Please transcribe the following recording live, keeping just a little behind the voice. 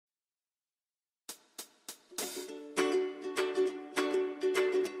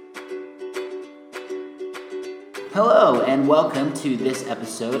Hello, and welcome to this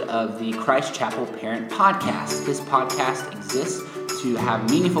episode of the Christ Chapel Parent Podcast. This podcast exists to have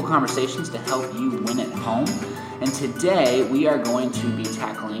meaningful conversations to help you win at home. And today we are going to be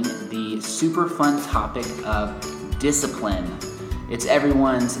tackling the super fun topic of discipline. It's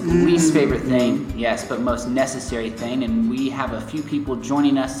everyone's least favorite thing, yes, but most necessary thing. And we have a few people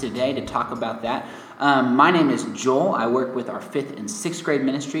joining us today to talk about that. My name is Joel. I work with our 5th and 6th grade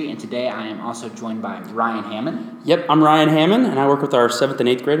ministry, and today I am also joined by Ryan Hammond. Yep, I'm Ryan Hammond, and I work with our 7th and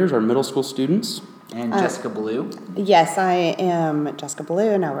 8th graders, our middle school students. And Jessica Ballou. Yes, I am Jessica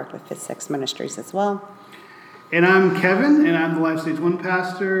Ballou, and I work with 5th, 6th ministries as well. And I'm Kevin, and I'm the Life Stage 1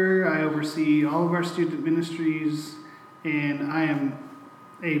 pastor. I oversee all of our student ministries, and I am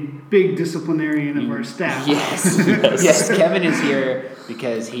a big disciplinarian of our staff. Yes, Kevin is here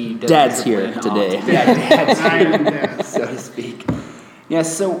because he does Dad's here today. Dad's here, I am Dad. so to speak.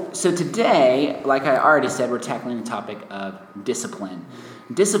 Yes, so today, like I already said, we're tackling the topic of discipline.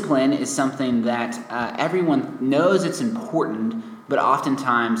 Discipline is something that everyone knows it's important, but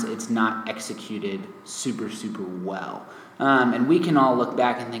oftentimes it's not executed super well. And we can all look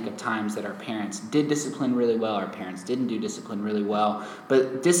back and think of times that our parents did discipline really well, our parents didn't do discipline really well.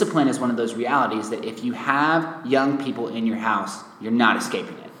 But discipline is one of those realities that if you have young people in your house, you're not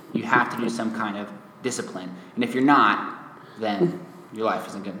escaping it. You have to do some kind of discipline. And if you're not, then your life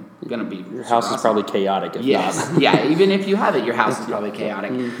isn't going to be Your house is probably chaotic if not. Yeah, even if you have it, your house is probably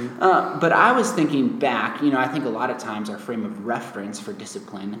chaotic. But I was thinking back, I think a lot of times our frame of reference for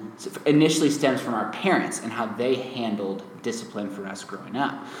discipline initially stems from our parents and how they handled discipline for us growing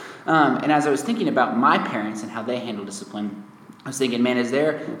up. And as I was thinking about my parents and how they handled discipline, I was thinking, man, is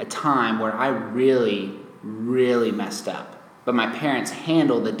there a time where I really messed up, but my parents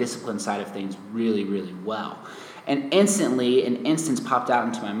handled the discipline side of things really well? And instantly, an instance popped out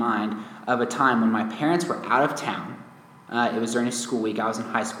into my mind of a time when my parents were out of town. It was during a school week. I was in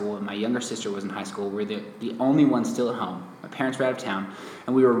high school, and my younger sister was in high school. We were the only ones still at home. My parents were out of town,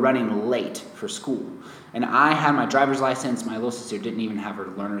 and we were running late for school. And I had my driver's license. My little sister didn't even have her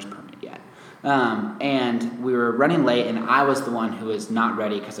learner's permit yet. And we were running late, and I was the one who was not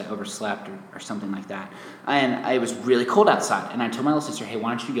ready because I overslept or something like that. And it was really cold outside, and I told my little sister, hey,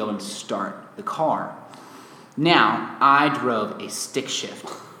 why don't you go and start the car? Now, I drove a stick shift.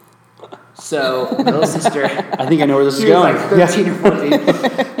 So, my little sister... I think I know where this is going. She was like 13 or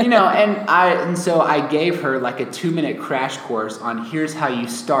 14. And so I gave her like a 2-minute crash course on here's how you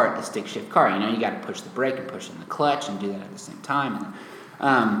start a stick shift car. You got to push the brake and push in the clutch and do that at the same time.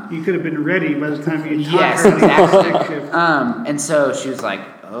 And, you could have been ready by the time you taught yes, her exactly. And so she was like,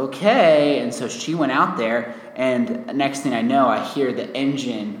 okay. And so she went out there, and next thing I know, I hear the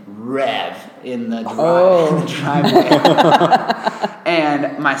engine rev in the driveway.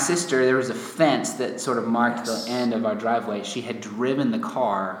 And my sister, there was a fence that sort of marked the end of our driveway. She had driven the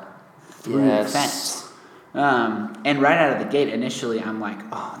car through the fence. And right out of the gate, initially, I'm like,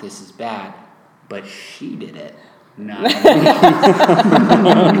 oh, this is bad. But she did it. No.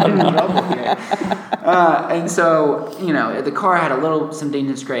 And so, the car had some dings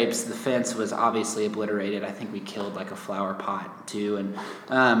and scrapes. The fence was obviously obliterated. I think we killed like a flower pot too.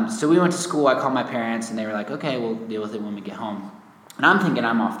 And so we went to school. I called my parents, and they were like, okay, we'll deal with it when we get home. And I'm thinking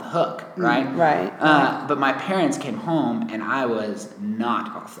I'm off the hook, right? Right. But my parents came home, and I was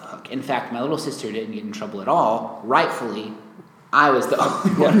not off the hook. In fact, my little sister didn't get in trouble at all. Rightfully, I was the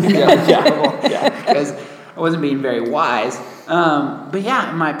only one who got in trouble because I wasn't being very wise. But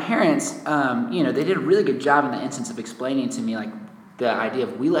yeah, my parents, they did a really good job in the instance of explaining to me, like, the idea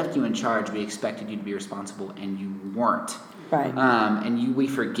of we left you in charge, we expected you to be responsible, and you weren't. Right. And we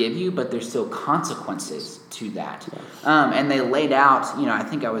forgive you, but there's still consequences to that. And they laid out, I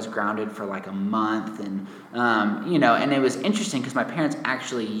think I was grounded for like a month, and and it was interesting because my parents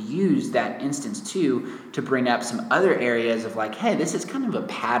actually used that instance too to bring up some other areas of like, hey, this is kind of a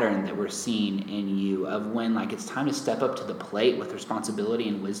pattern that we're seeing in you of when like it's time to step up to the plate with responsibility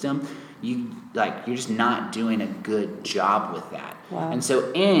and wisdom. You're just not doing a good job with that. Wow. And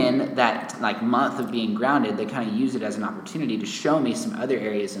so in that like month of being grounded, they kind of use it as an opportunity to show me some other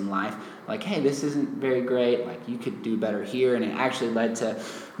areas in life, like, hey, this isn't very great, like you could do better here. And it actually led to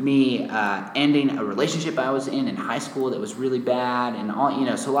me ending a relationship I was in high school that was really bad, and all,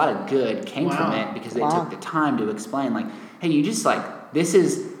 so a lot of good came from it because they took the time to explain, like, hey, you just like, this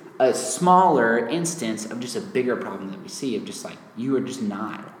is a smaller instance of just a bigger problem that we see of just like, you are just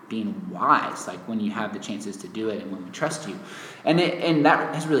not being wise, like when you have the chances to do it and when we trust you. And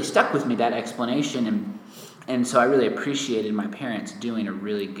that has really stuck with me, that explanation. And so I really appreciated my parents doing a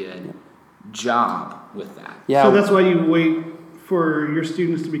really good job with that. Yeah. So that's why you wait for your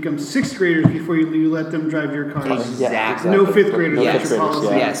students to become 6th graders before you let them drive your cars. Exactly. No 5th graders. No That's fifth your graders,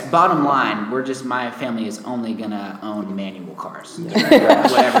 policy. Yes. Bottom line, my family is only gonna own manual cars.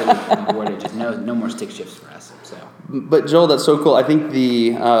 Whatever the wordage is. No more stick shifts for us. So. But Joel, that's so cool. I think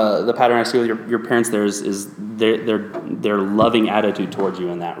the pattern I see with your parents there is their loving attitude towards you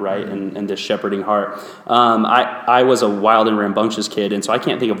in that, right? And this shepherding heart. I was a wild and rambunctious kid, and so I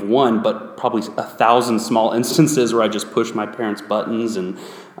can't think of one, but probably 1,000 small instances where I just pushed my parents' buttons and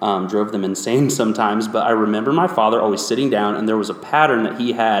drove them insane sometimes. But I remember my father always sitting down, and there was a pattern that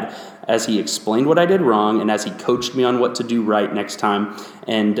he had as he explained what I did wrong and as he coached me on what to do right next time.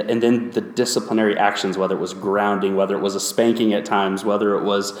 And then the disciplinary actions, whether it was grounding, whether it was a spanking at times, whether it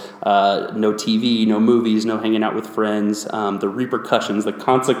was no TV, no movies, no hanging out with friends, the repercussions, the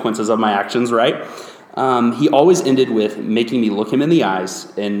consequences of my actions, right? He always ended with making me look him in the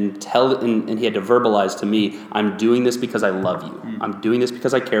eyes and he had to verbalize to me, I'm doing this because I love you. I'm doing this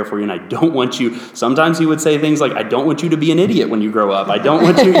because I care for you, and I don't want you. Sometimes he would say things like, I don't want you to be an idiot when you grow up. I don't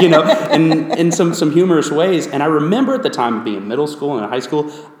want you, in some humorous ways. And I remember at the time of being in middle school and in high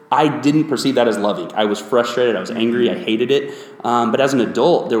school, I didn't perceive that as loving. I was frustrated. I was angry. I hated it. But as an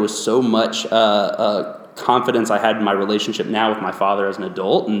adult, there was so much confidence I had in my relationship now with my father as an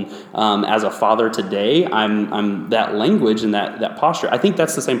adult, and as a father today, I'm that language and that posture. I think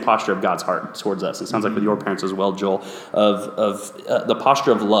that's the same posture of God's heart towards us. It sounds like with your parents as well, Joel, of the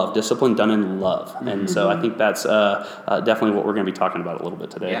posture of love, discipline done in love. And so I think that's definitely what we're going to be talking about a little bit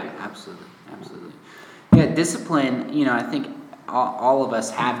today. Yeah, absolutely. Yeah, discipline. I think all of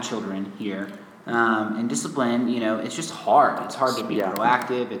us have children here. And discipline, it's just hard. It's hard to be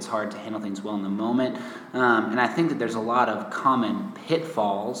proactive. It's hard to handle things well in the moment. And I think that there's a lot of common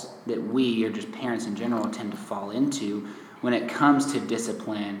pitfalls that we, or just parents in general, tend to fall into when it comes to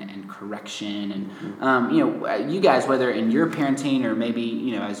discipline and correction. And, you guys, whether in your parenting or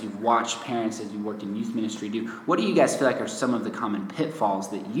maybe, as you've watched parents, as you've worked in youth ministry do, what do you guys feel like are some of the common pitfalls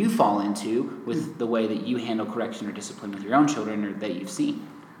that you fall into with the way that you handle correction or discipline with your own children or that you've seen?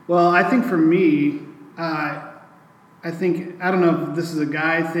 Well, I think for me, I don't know if this is a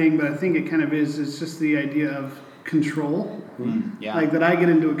guy thing, but I think it kind of is. It's just the idea of control. Yeah. Like that I get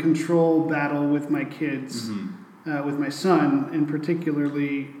into a control battle with my kids, with my son, and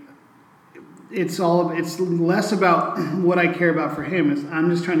particularly, it's less about what I care about for him. I'm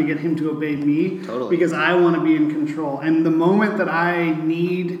just trying to get him to obey me because I want to be in control. And the moment that I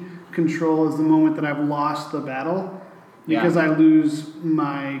need control is the moment that I've lost the battle. Because I lose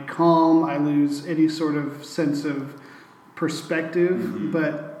my calm, I lose any sort of sense of perspective.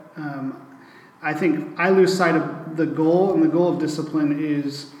 But I think I lose sight of the goal, and the goal of discipline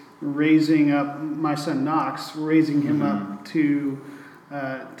is raising up my son Knox, raising him up to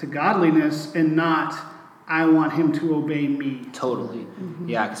godliness, and not I want him to obey me. Totally.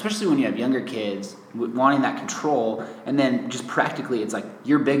 Yeah, especially when you have younger kids wanting that control, and then just practically it's like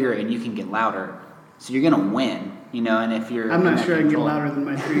you're bigger and you can get louder, so you're going to win. And if you're... I'm not sure I can get louder than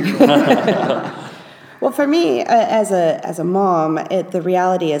my 3-year-old. Well, for me, as a mom, the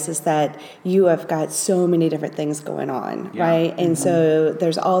reality is that you have got so many different things going on, right? And so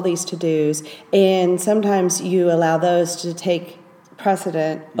there's all these to-dos, and sometimes you allow those to take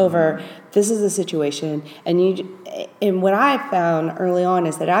precedent over this is the situation, and what I found early on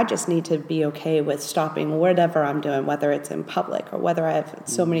is that I just need to be okay with stopping whatever I'm doing, whether it's in public or whether I have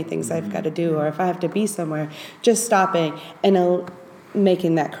so many things I've got to do, or if I have to be somewhere, just stopping and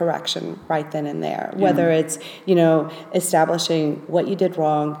making that correction right then and there, whether it's, establishing what you did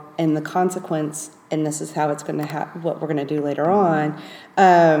wrong and the consequence, and this is how it's going to what we're going to do later on.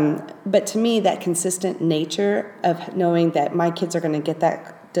 But to me, that consistent nature of knowing that my kids are going to get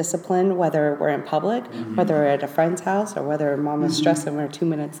that discipline, whether we're in public, whether we're at a friend's house, or whether mom is stressed and we're 2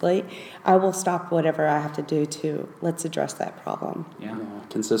 minutes late, I will stop whatever I have to do to let's address that problem. Yeah.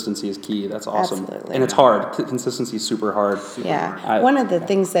 Consistency is key. That's awesome. Absolutely. And it's hard. Consistency is super hard. One of the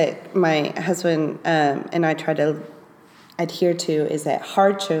things that my husband and I try to adhere to is that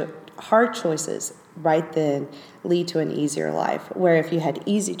hard choices right then lead to an easier life, where if you had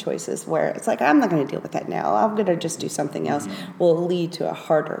easy choices where it's like, I'm not going to deal with that now, I'm going to just do something else, will lead to a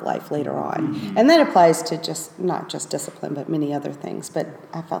harder life later on. And that applies to not just discipline, but many other things. But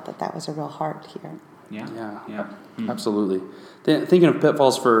I felt that was a real heart here. Yeah. Absolutely. Thinking of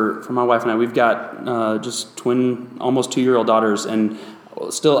pitfalls for my wife and I, we've got just twin, almost 2-year-old daughters, and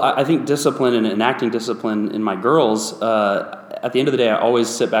still, I think discipline and enacting discipline in my girls, at the end of the day, I always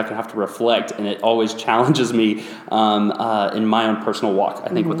sit back and have to reflect, and it always challenges me in my own personal walk, I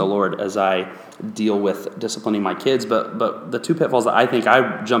think, with the Lord as I deal with disciplining my kids. But the two pitfalls that I think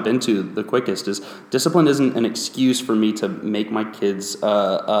I jump into the quickest is discipline isn't an excuse for me to make my kids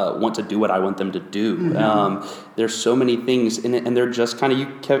want to do what I want them to do. There's so many things in it, and they're just kind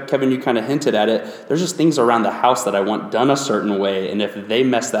of, Kevin, you kind of hinted at it. There's just things around the house that I want done a certain way, and if they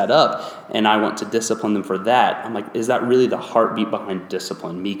mess that up and I want to discipline them for that, I'm like, is that really the heartbeat behind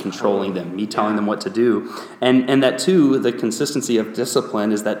discipline? Me controlling them, me telling them what to do. And that too, the consistency of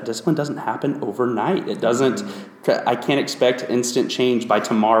discipline is that discipline doesn't happen overnight. It doesn't, I can't expect instant change by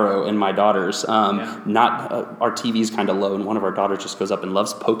tomorrow in my daughters. Our TV's kind of low, and one of our daughters just goes up and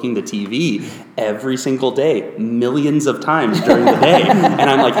loves poking the TV every single day, millions of times during the day. And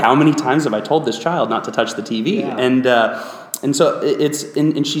I'm like, how many times have I told this child not to touch the TV? Yeah. And so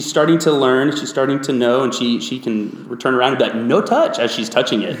and she's starting to learn, she's starting to know, and she can turn around and be like, no touch, as she's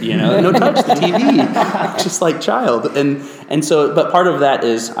touching it, no touch the TV, just like child. And so, but part of that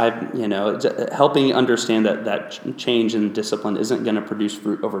is helping understand that change in discipline isn't going to produce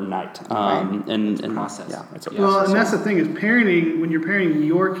fruit overnight. And process. Yeah, it's a process. Well, and that's the thing is parenting, when you're parenting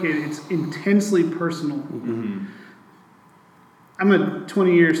your kid, it's intensely personal. Mm-hmm. I'm a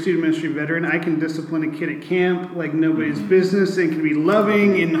 20-year student ministry veteran. I can discipline a kid at camp like nobody's business. It can be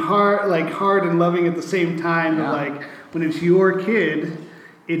loving and hard and loving at the same time. Yeah. But like when it's your kid,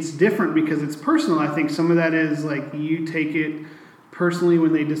 it's different because it's personal. I think some of that is like you take it personally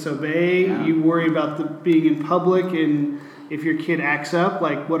when they disobey. Yeah. You worry about being in public, and if your kid acts up,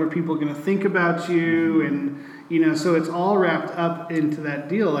 like what are people going to think about you? And so it's all wrapped up into that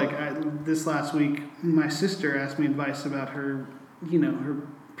deal. Like this last week, my sister asked me advice about her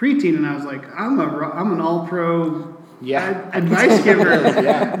preteen, and I was like, I'm an all-pro advice giver.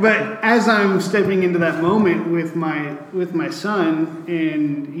 Yeah. But as I'm stepping into that moment with my son,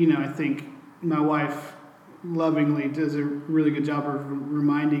 and I think my wife lovingly does a really good job of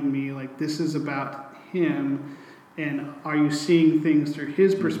reminding me, like, this is about him, and are you seeing things through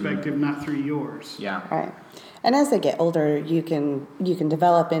his perspective, not through yours? Yeah. Right. And as they get older, you can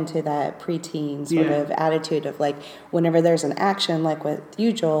develop into that preteen sort of attitude of like, whenever there's an action, like with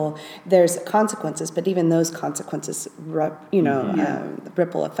you, Joel, there's consequences, but even those consequences,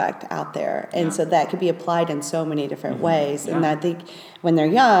 ripple effect out there. And so that could be applied in so many different ways. Yeah. And I think when they're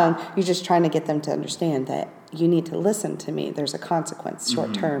young, you're just trying to get them to understand that you need to listen to me. There's a consequence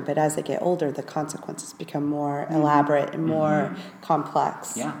short term, but as they get older, the consequences become more elaborate and more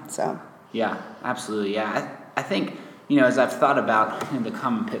complex. Yeah. So. Yeah, absolutely. Yeah. I think, as I've thought about the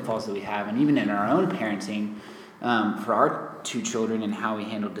common pitfalls that we have, and even in our own parenting, for our two children and how we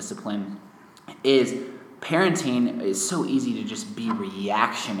handle discipline, is parenting is so easy to just be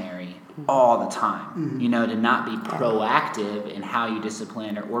reactionary all the time, to not be proactive in how you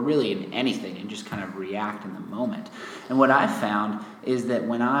discipline or really in anything, and just kind of react in the moment. And what I've found is that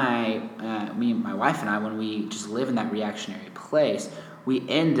when my wife and I, when we just live in that reactionary place, we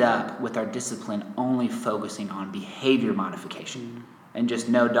end up with our discipline only focusing on behavior modification and just,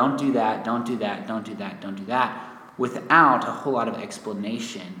 no, don't do that, don't do that, don't do that, don't do that, without a whole lot of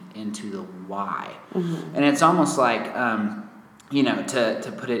explanation into the why. And it's almost like,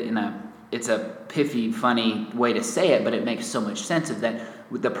 to put it it's a pithy, funny way to say it, but it makes so much sense of that.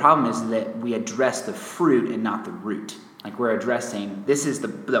 The problem is that we address the fruit and not the root. Like we're addressing, this is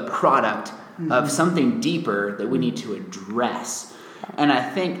the product of something deeper that we need to address. And I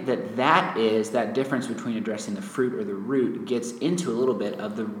think that difference between addressing the fruit or the root gets into a little bit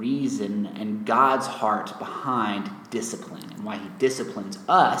of the reason and God's heart behind discipline and why he disciplines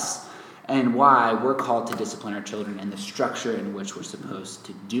us and why we're called to discipline our children and the structure in which we're supposed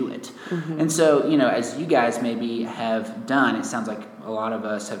to do it. And so, as you guys maybe have done, it sounds like a lot of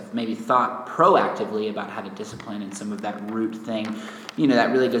us have maybe thought proactively about how to discipline and some of that root thing,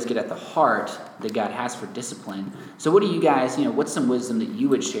 that really does get at the heart that God has for discipline. So what do you guys, what's some wisdom that you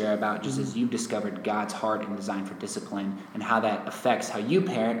would share about just as you've discovered God's heart and design for discipline and how that affects how you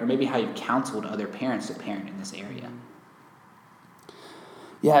parent or maybe how you've counseled other parents to parent in this area?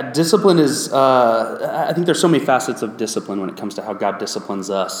 Yeah, discipline is, I think there's so many facets of discipline when it comes to how God disciplines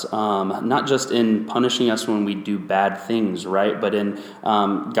us, not just in punishing us when we do bad things, right, but in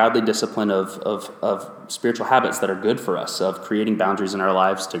godly discipline of spiritual habits that are good for us, of creating boundaries in our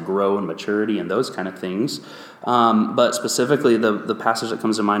lives to grow in maturity and those kind of things. But specifically, the passage that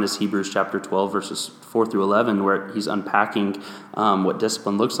comes to mind is Hebrews chapter 12, verses 4 through 11, where he's unpacking what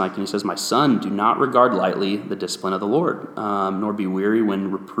discipline looks like. And he says, "My son, do not regard lightly the discipline of the Lord, nor be weary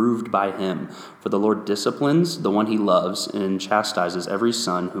when reproved by him. For the Lord disciplines the one he loves and chastises every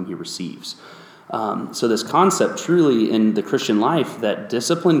son whom he receives." So this concept truly in the Christian life that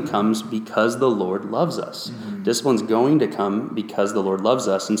discipline comes because the Lord loves us. Mm-hmm. Discipline's going to come because the Lord loves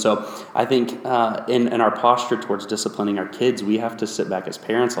us. And so I think in our posture towards disciplining our kids, we have to sit back as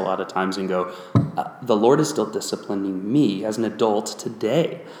parents a lot of times and go, the Lord is still disciplining me as an adult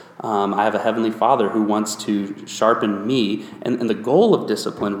today. I have a Heavenly Father who wants to sharpen me. And the goal of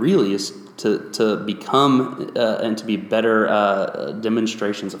discipline really is to become and to be better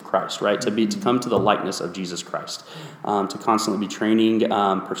demonstrations of Christ, right? To come to the likeness of Jesus Christ, to constantly be training,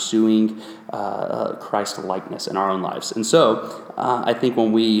 pursuing Christ likeness in our own lives. And so I think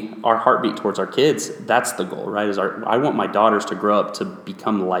when our heartbeat towards our kids, that's the goal, right? I want my daughters to grow up to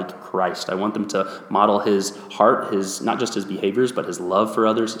become like Christ. I want them to model His heart, not just His behaviors, but His love for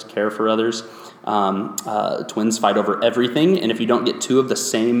others, His care for others. Twins fight over everything, and if you don't get two of the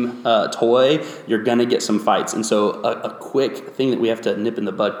same toy, you're gonna get some fights. And so a quick thing that we have to nip in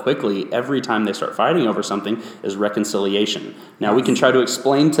the bud quickly every time they start fighting over something is reconciliation. Now we can try to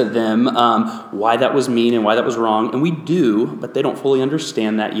explain to them why that was mean and why that was wrong, and we do, but they don't fully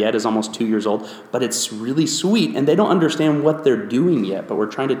understand that yet as almost 2 years old. But it's really sweet, and they don't understand what they're doing yet, but we're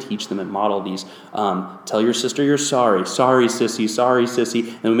trying to teach them and model these. Tell your sister you're sorry sissy,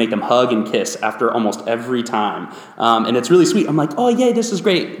 and we make them hug and kiss after almost every time. And it's really sweet. I'm like, oh yeah, this is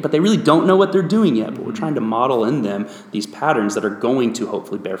great. But they really don't know what they're doing yet. But we're trying to model in them these patterns that are going to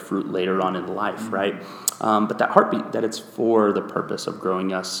hopefully bear fruit later on in life, right? But that heartbeat, that it's for the purpose of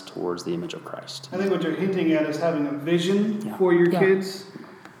growing us towards the image of Christ. I think what you're hinting at is having a vision for your kids.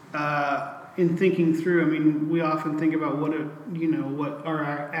 In thinking through, I mean, we often think about what are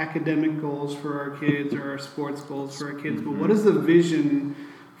our academic goals for our kids or our sports goals for our kids, but what is the vision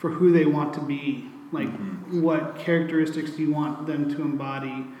for who they want to be? Like, what characteristics do you want them to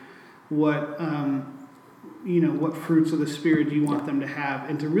embody? What what fruits of the Spirit do you want them to have?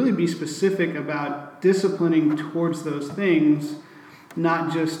 And to really be specific about disciplining towards those things,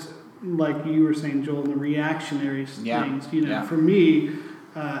 not just like you were saying, Joel, the reactionary things. For me,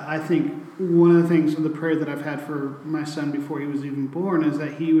 I think one of the things of the prayer that I've had for my son before he was even born is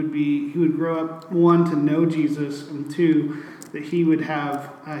that he would grow up, one, to know Jesus, and two, that he would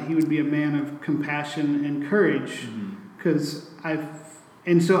be a man of compassion and courage. Because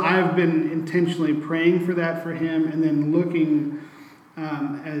I've been intentionally praying for that for him, and then looking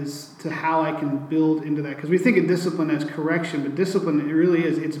as to how I can build into that. Because we think of discipline as correction, but discipline, it really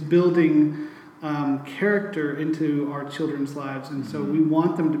is. It's building character into our children's lives. And so we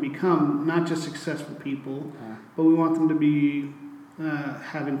want them to become not just successful people, but we want them to be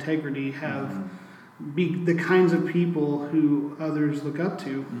have integrity, be the kinds of people who others look up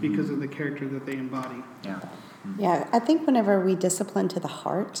to because of the character that they embody. Yeah, I think whenever we discipline to the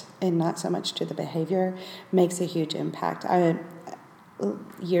heart and not so much to the behavior, makes a huge impact.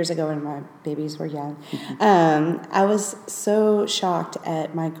 Years ago when my babies were young, I was so shocked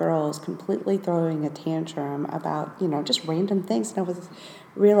at my girls completely throwing a tantrum about, just random things. And I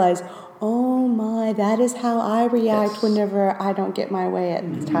realized, oh my, that is how I react whenever I don't get my way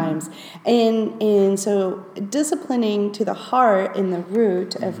at times. And so disciplining to the heart and the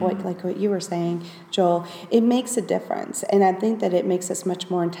root of what you were saying, Joel, it makes a difference. And I think that it makes us much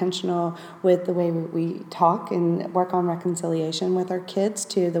more intentional with the way we talk and work on reconciliation with our kids,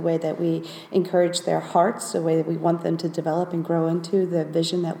 to the way that we encourage their hearts, the way that we want them to develop and grow into the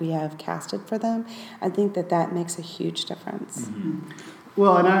vision that we have casted for them. I think that makes a huge difference.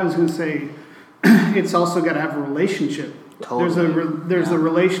 Well, and I was going to say, it's also got to have a relationship. Totally. There's a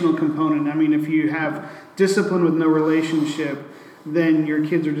relational component. I mean, if you have discipline with no relationship, then your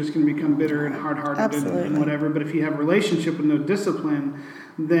kids are just going to become bitter and hard-hearted and whatever. But if you have a relationship with no discipline,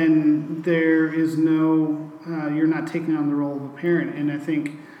 then there is no, you're not taking on the role of a parent. And I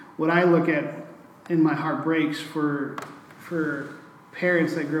think what I look at, and my heart breaks for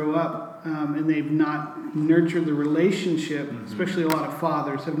parents that grow up and they've not nurtured the relationship, especially a lot of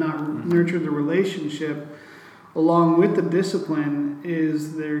fathers have not nurtured the relationship along with the discipline,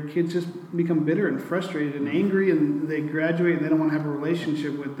 is their kids just become bitter and frustrated and angry, and they graduate and they don't want to have a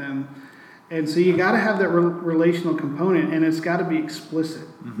relationship with them. And so you got to have that relational component, and it's got to be explicit.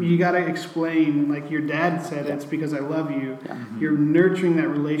 You got to explain, like your dad said, it's because I love you. You're nurturing that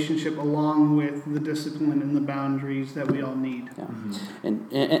relationship along with the discipline and the boundaries that we all need.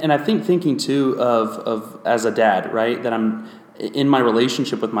 And I think thinking too of as a dad, right, that in my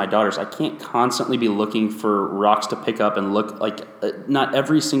relationship with my daughters, I can't constantly be looking for rocks to pick up and look like not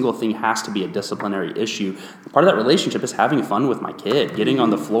every single thing has to be a disciplinary issue. Part of that relationship is having fun with my kid, getting on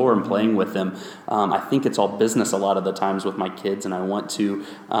the floor and playing with them. I think it's all business a lot of the times with my kids, and I want to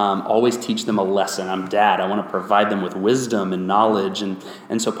always teach them a lesson. I'm dad. I want to provide them with wisdom and knowledge,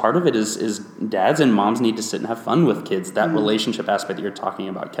 and so part of it is dads and moms need to sit and have fun with kids. That relationship aspect that you're talking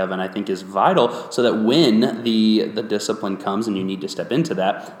about, Kevin, I think is vital, so that when the discipline comes and you need to step into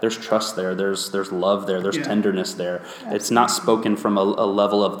that, there's trust there, there's love there, there's tenderness there. Absolutely. It's not spoken from a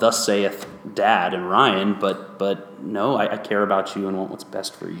level of thus saith Dad and Ryan, but no, I care about you and want what's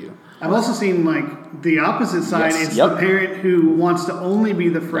best for you. I've also seen like the opposite side. Yes. It's the parent who wants to only be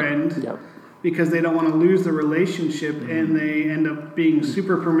the friend. Yep. Because they don't want to lose the relationship, and they end up being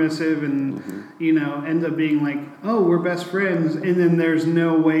super permissive and, end up being like, oh, we're best friends, and then there's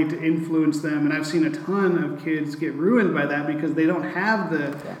no way to influence them. And I've seen a ton of kids get ruined by that because they don't have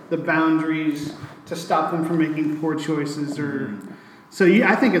the boundaries to stop them from making poor choices. So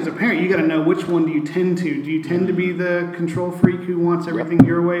I think as a parent, you got to know which one do you tend to. Do you tend to be the control freak who wants everything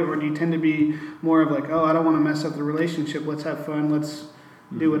your way, or do you tend to be more of like, oh, I don't want to mess up the relationship, let's have fun, let's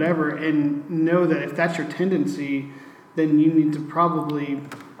do whatever, and know that if that's your tendency, then you need to probably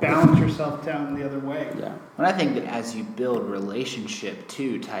balance yourself down the other way. Yeah. And I think that as you build relationship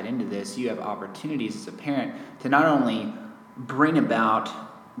too, tied into this, you have opportunities as a parent to not only bring about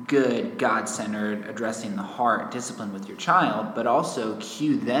good, God-centered, addressing the heart, discipline with your child, but also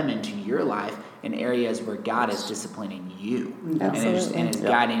cue them into your life in areas where God is disciplining you. And is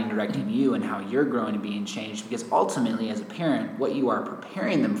guiding and directing you and how you're growing and being changed. Because ultimately, as a parent, what you are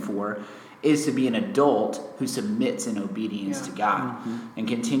preparing them for is to be an adult who submits in obedience to God and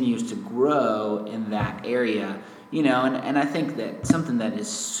continues to grow in that area. And I think that something that is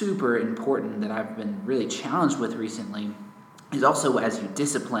super important that I've been really challenged with recently is also as you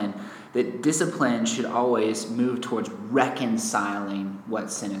discipline, that discipline should always move towards reconciling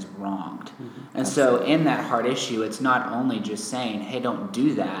what sin has wronged. And so in that hard issue, it's not only just saying, hey, don't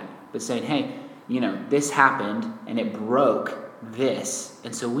do that, but saying, hey, this happened and it broke this,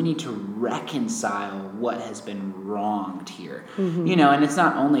 and so we need to reconcile what has been wronged here. And it's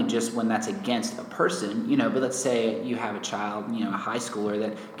not only just when that's against a person, but let's say you have a child, a high schooler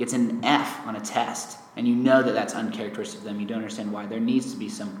that gets an F on a test, and that that's uncharacteristic of them. You don't understand why. There needs to be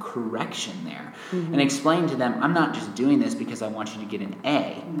some correction there. And explain to them, I'm not just doing this because I want you to get an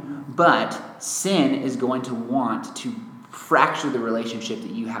A, but sin is going to want to fracture the relationship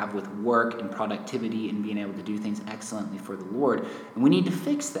that you have with work and productivity and being able to do things excellently for the Lord. And we need to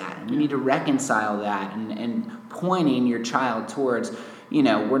fix that, and we need to reconcile that, and pointing your child towards,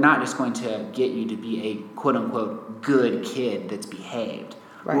 we're not just going to get you to be a quote-unquote good kid that's behaved.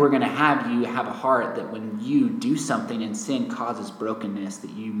 Right. We're going to have you have a heart that when you do something and sin causes brokenness, that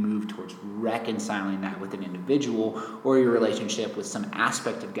you move towards reconciling that with an individual or your relationship with some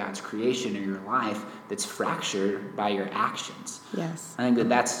aspect of God's creation or your life that's fractured by your actions. Yes. I think that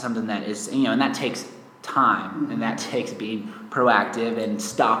that's something that is, and that takes time, and that takes being proactive and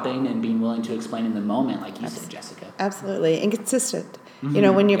stopping and being willing to explain in the moment, like you said, Jessica. Absolutely. And consistent.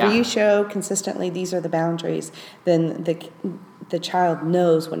 Whenever you show consistently these are the boundaries, then the child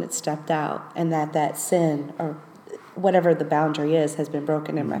knows when it's stepped out, and that sin or whatever the boundary is has been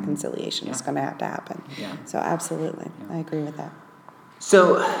broken, and reconciliation is going to have to happen. Yeah. So absolutely, I agree with that.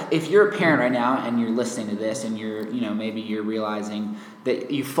 So if you're a parent right now and you're listening to this and you're, maybe you're realizing that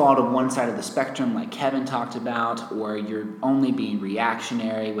you fall to one side of the spectrum like Kevin talked about, or you're only being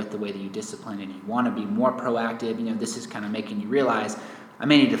reactionary with the way that you discipline and you want to be more proactive, this is kind of making you realize I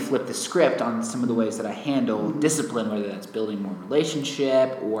may need to flip the script on some of the ways that I handle discipline, whether that's building more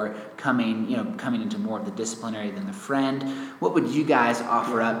relationship or coming into more of the disciplinary than the friend. What would you guys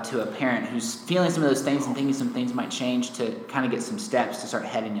offer up to a parent who's feeling some of those things and thinking some things might change to kind of get some steps to start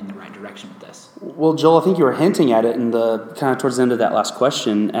heading in the right direction with this? Well, Joel, I think you were hinting at it in the kind of towards the end of that last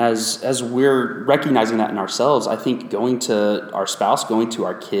question. As we're recognizing that in ourselves, I think going to our spouse, going to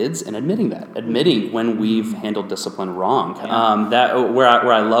our kids, and admitting when we've handled discipline wrong. Yeah.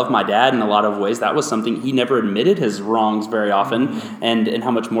 Where I love my dad in a lot of ways, that was something he never admitted his wrongs very often, and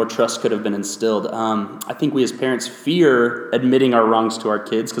how much more trust could have been instilled. I think we as parents fear admitting our wrongs to our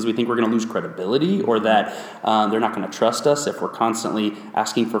kids because we think we're going to lose credibility, or that they're not going to trust us if we're constantly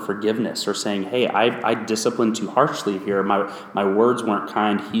asking for forgiveness or saying, hey, I disciplined too harshly here, my words weren't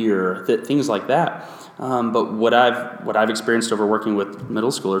kind here, things like that. But what I've experienced over working with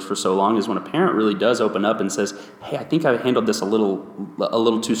middle schoolers for so long is when a parent really does open up and says, hey, I think I handled this a little a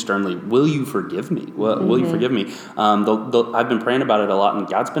little too sternly, will you forgive me? Will you forgive me? I've been praying about it a lot, and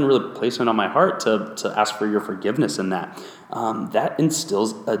God's been really placing it on my heart to ask for your forgiveness in that. That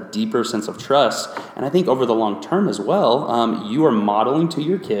instills a deeper sense of trust. And I think over the long term as well, you are modeling to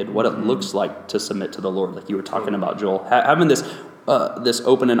your kid what it looks like to submit to the Lord, like you were talking about, Joel. Having this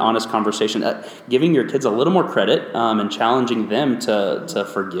open and honest conversation, giving your kids a little more credit, and challenging them to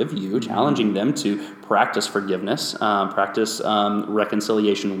forgive you, challenging them to practice forgiveness, practice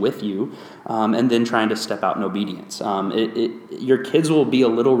reconciliation with you, and then trying to step out in obedience. Your kids will be a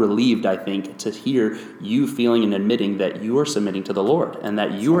little relieved, I think, to hear you feeling and admitting that you are submitting to the Lord and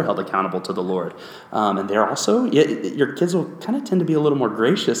that you are held accountable to the Lord. And they're also, your kids will kind of tend to be a little more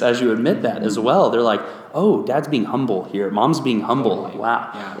gracious as you admit that as well. They're like, oh, Dad's being humble here. Mom's being humble. Totally.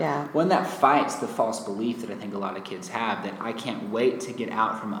 Wow. Yeah. One that fights the false belief that I think a lot of kids have, that I can't wait to get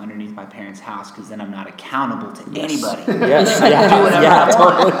out from underneath my parents' house because then I'm not accountable to anybody. Yes. I can do whatever I want.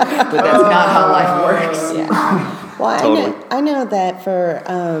 Totally. But that's not how life works. Yeah. Well, totally. I know that for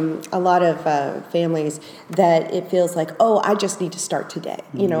a lot of families that it feels like, oh, I just need to start today.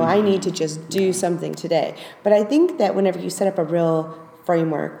 I need to just do something today. But I think that whenever you set up a real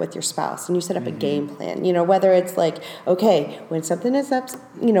framework with your spouse and you set up a game plan, whether it's like, okay, when something is up,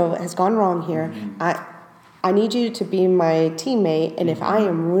 has gone wrong here, I need you to be my teammate, and if I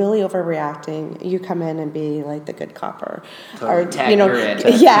am really overreacting, you come in and be like the good copper, or or know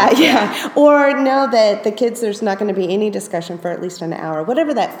that the kids, there's not going to be any discussion for at least an hour,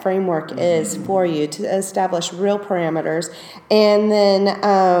 whatever that framework is for you, to establish real parameters. And then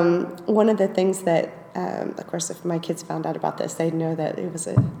one of the things that of course, if my kids found out about this, they'd know that it's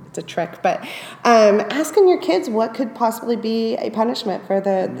a trick. But asking your kids what could possibly be a punishment for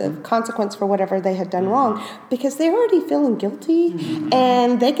the consequence for whatever they had done wrong, because they're already feeling guilty,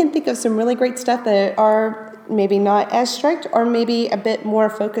 and they can think of some really great stuff that are maybe not as strict, or maybe a bit more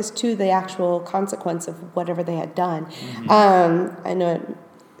focused to the actual consequence of whatever they had done. I know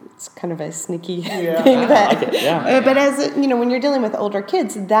it's kind of a sneaky thing, but as when you're dealing with older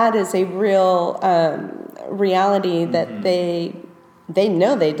kids, that is a real reality that they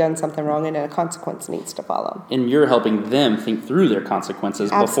know they've done something wrong and a consequence needs to follow. And you're helping them think through their consequences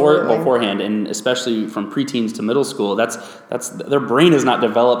beforehand, and especially from preteens to middle school. That's their brain is not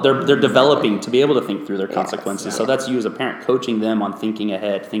developed. They're developing to be able to think through their consequences. Yes. So that's you as a parent coaching them on thinking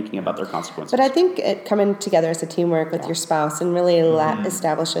ahead, thinking about their consequences. But I think coming together as a teamwork with your spouse and really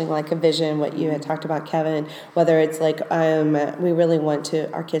establishing like a vision, what you had talked about, Kevin, whether it's like we really want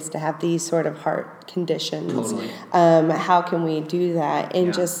our kids to have these sort of heart conditions. Totally. How can we do that?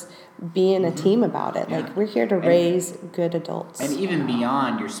 And just being a team about it. Like, we're here to raise good adults. And even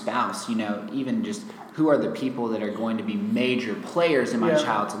beyond your spouse, even just who are the people that are going to be major players in my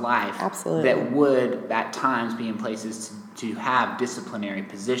child's life. Absolutely. That would at times be in places to have disciplinary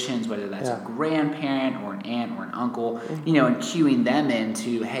positions, whether that's a grandparent or an aunt or an uncle, and cueing them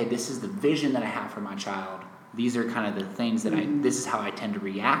into, hey, this is the vision that I have for my child. These are kind of the things that this is how I tend to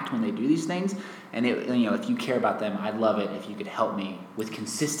react when they do these things. And if you care about them, I'd love it if you could help me with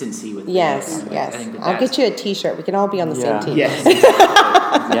consistency with this. Yes. I'll get you a T-shirt. We can all be on the same team. Yes.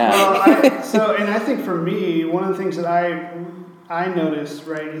 And I think for me, one of the things that I notice,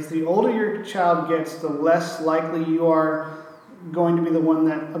 right, is the older your child gets, the less likely you are going to be the one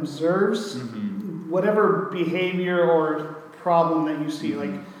that observes whatever behavior or problem that you see.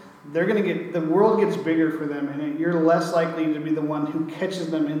 Like, they're going to the world gets bigger for them, and you're less likely to be the one who catches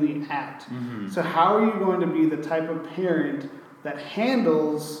them in the act. So how are you going to be the type of parent that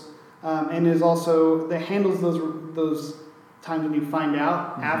handles and is also that handles those times when you find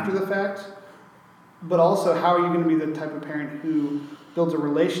out after the fact, but also how are you going to be the type of parent who builds a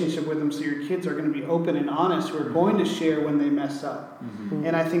relationship with them, so your kids are going to be open and honest, who are going to share when they mess up.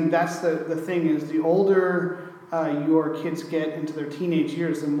 And I think that's the thing is, the older your kids get into their teenage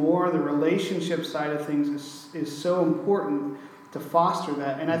years, the more the relationship side of things is so important to foster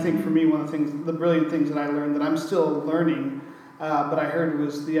that. And I think for me, one of the brilliant things that I learned that I'm still learning, but I heard,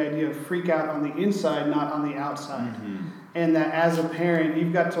 was the idea of freak out on the inside, not on the outside. And that as a parent,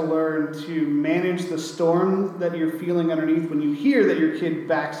 you've got to learn to manage the storm that you're feeling underneath when you hear that your kid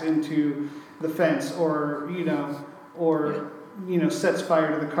backs into the fence or sets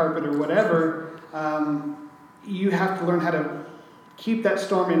fire to the carpet or whatever. You have to learn how to keep that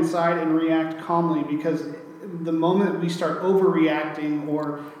storm inside and react calmly, because the moment we start overreacting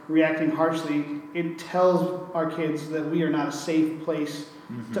or reacting harshly, it tells our kids that we are not a safe place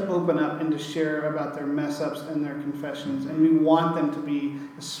to open up and to share about their mess-ups and their confessions. And we want them to be,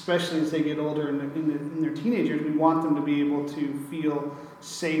 especially as they get older in their teenagers, we want them to be able to feel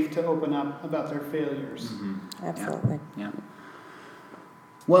safe to open up about their failures. Absolutely. Yeah.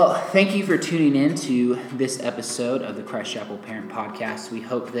 Well, thank you for tuning in to this episode of the Christ Chapel Parent Podcast. We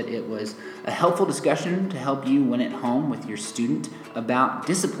hope that it was a helpful discussion to help you win at home with your student about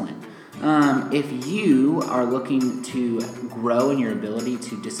discipline. If you are looking to grow in your ability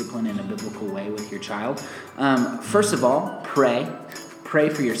to discipline in a biblical way with your child, first of all, pray. Pray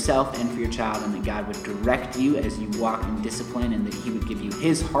for yourself and for your child, and that God would direct you as you walk in discipline, and that He would give you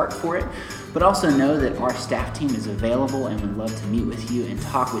His heart for it. But also know that our staff team is available and would love to meet with you and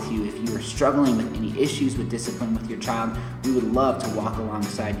talk with you. If you are struggling with any issues with discipline with your child, we would love to walk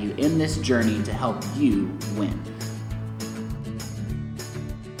alongside you in this journey to help you win.